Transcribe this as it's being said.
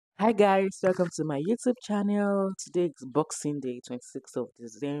Hi guys, welcome to my YouTube channel. Today is Boxing Day, 26th of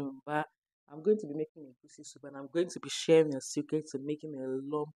December. I'm going to be making egusi soup and I'm going to be sharing a secret to making a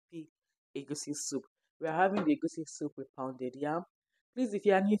lumpy egusi soup. We are having the egusi soup with pounded yam. Please, if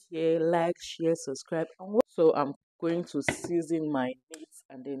you are new here, like, share, subscribe. So I'm going to season my meat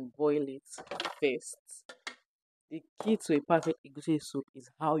and then boil it first. The key to a perfect egusi soup is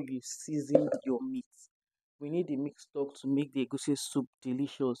how you season your meat. We need the mixed stock to make the egusi soup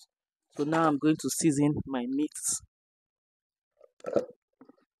delicious. So now I'm going to season my meat.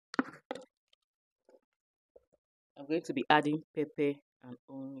 I'm going to be adding pepper and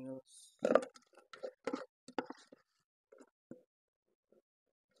onions.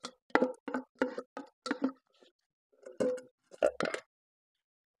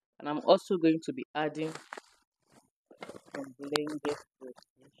 And I'm also going to be adding some blended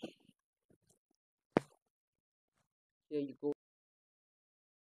crayfish. Here you go.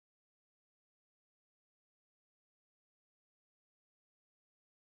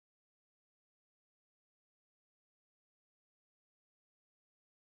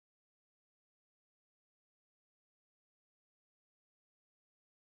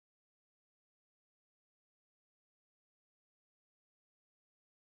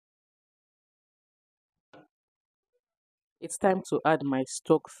 It's time to add my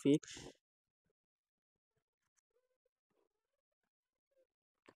stockfish.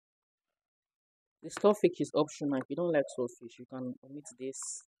 The stockfish is optional. If you don't like stockfish, you can omit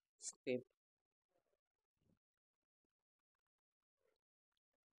this step.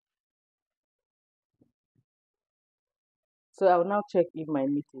 So I will now check if my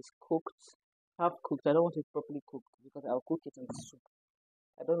meat is cooked, half cooked. I don't want it properly cooked because I'll cook it in the soup.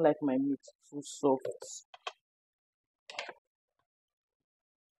 I don't like my meat too soft.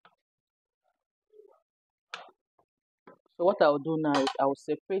 So what I'll do now is I'll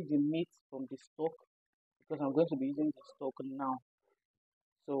separate the meat from the stock because I'm going to be using the stock now.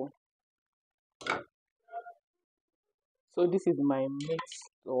 So this is my meat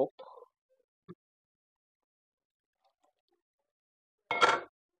stock.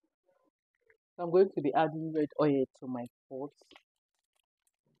 So I'm going to be adding red oil to my pot.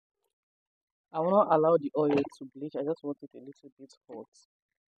 I will not allow the oil to bleach. I just want it a little bit hot.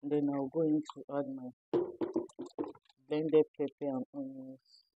 And then I'll go in to add my blended pepper and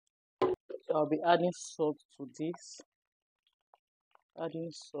onions. So I'll be adding salt to this. Adding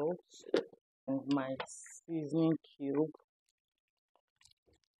salt and my seasoning cube.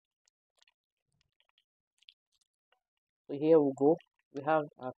 So here we go. We have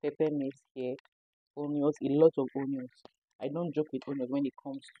our pepper mix here, onions, a lot of onions. I don't joke with onions when it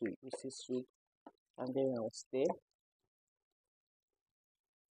comes to egusi soup. And then I'll stir.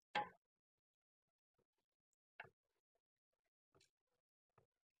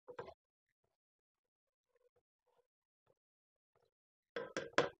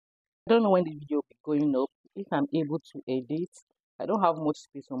 I don't know when the video will be going up. If I'm able to edit, I don't have much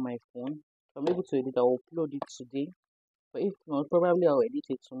space on my phone. If I'm able to edit, I'll upload it today. But if not, probably I'll edit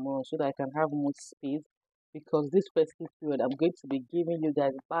it tomorrow so that I can have more space. Because this festive period, I'm going to be giving you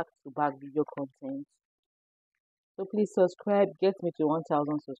guys back-to-back video content. So please subscribe, get me to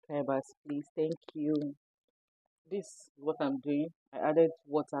 1,000 subscribers, please. Thank you. This is what I'm doing. I added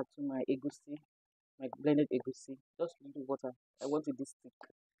water to my egusi, my blended egusi. Just little water. I want it this thick.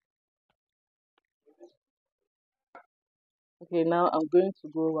 Okay, now I'm going to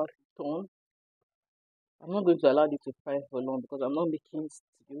go over to turn. I'm not going to allow it to fry for long because I'm not making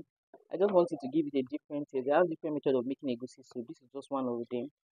stew. I just wanted to give it a different taste. They have different method of making egusi soup. This is just one of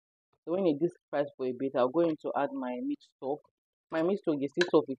them. So when it this fries for a bit, I'll go in to add my meat stock. My meat stock is still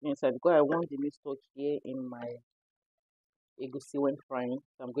soft with inside because I want the meat stock here in my egusi when frying.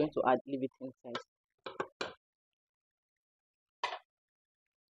 So I'm going to leave it inside.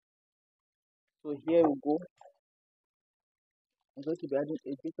 So here we go. I'm going to be adding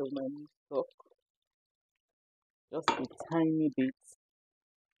a bit of my meat stock, just a tiny bit,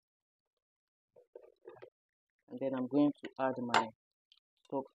 and then I'm going to add my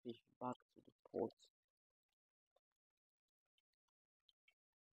stockfish back to the pot.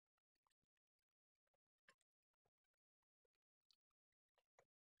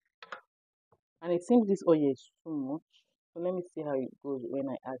 And it seems this oil is too much. So let me see how it goes when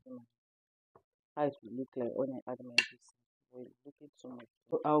I add my, how it will look like when I add my this oil. Looking too much.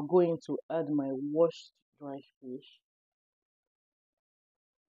 So I'll go in to add my washed dry fish.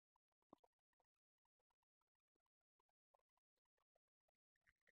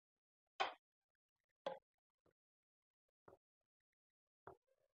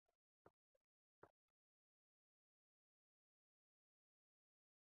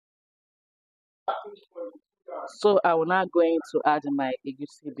 So I will now going to add my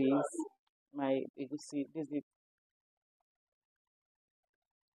egusi base. My egusi. This is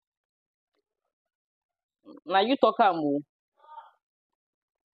now you talk am.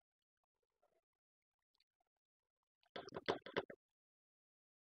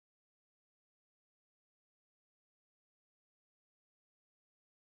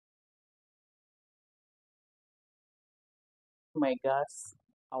 My gas.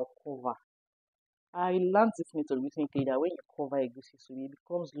 I'll cover. I learned this method recently that when you cover egusi soup, it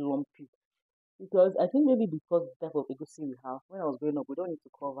becomes lumpy. Because I think maybe because the type of egusi we have, when I was growing up, we don't need to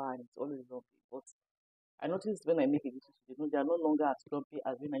cover and it's always lumpy. But I noticed when I make egusi soup, they are no longer as lumpy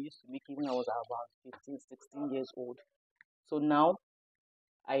as when I used to make it when I was about 15, 16 years old. So now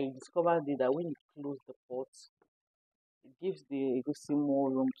I discovered that when you close the pot, it gives the egusi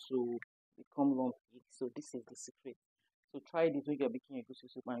more room to become lumpy. So this is the secret. So try this when you're making egusi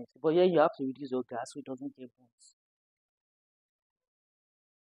soup and you see. But yeah, you have to reduce your gas so it doesn't get burnt.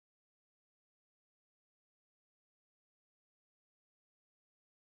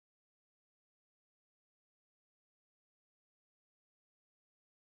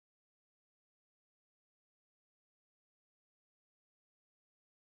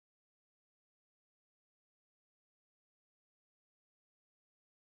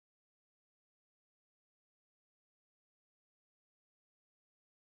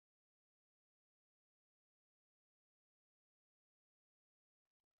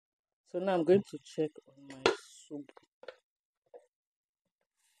 So now I'm going to check on my soup.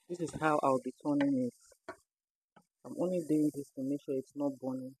 This is how I'll be turning it. I'm only doing this to make sure it's not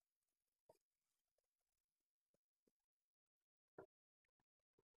burning.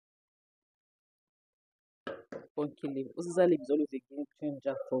 Pumpkin leaf. Uziza leaf is always a game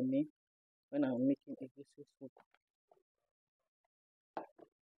changer for me when I'm making a egusi soup.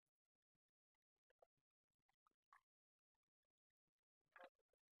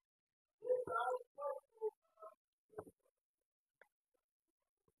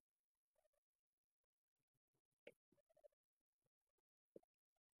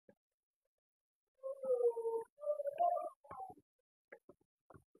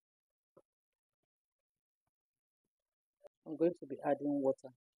 I'm going to be adding water.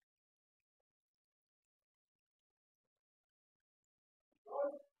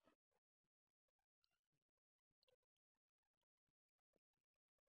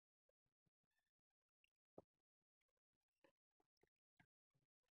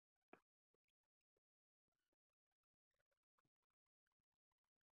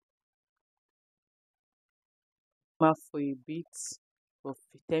 For a bit for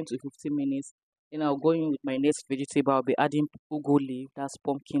 10 to 15 minutes. Then I'll go in with my next vegetable. I'll be adding ugu leaf, that's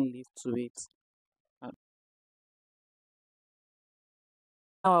pumpkin leaf to it. And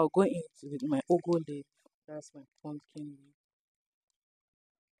now I'll go in with my ugu leaf, that's my pumpkin leaf.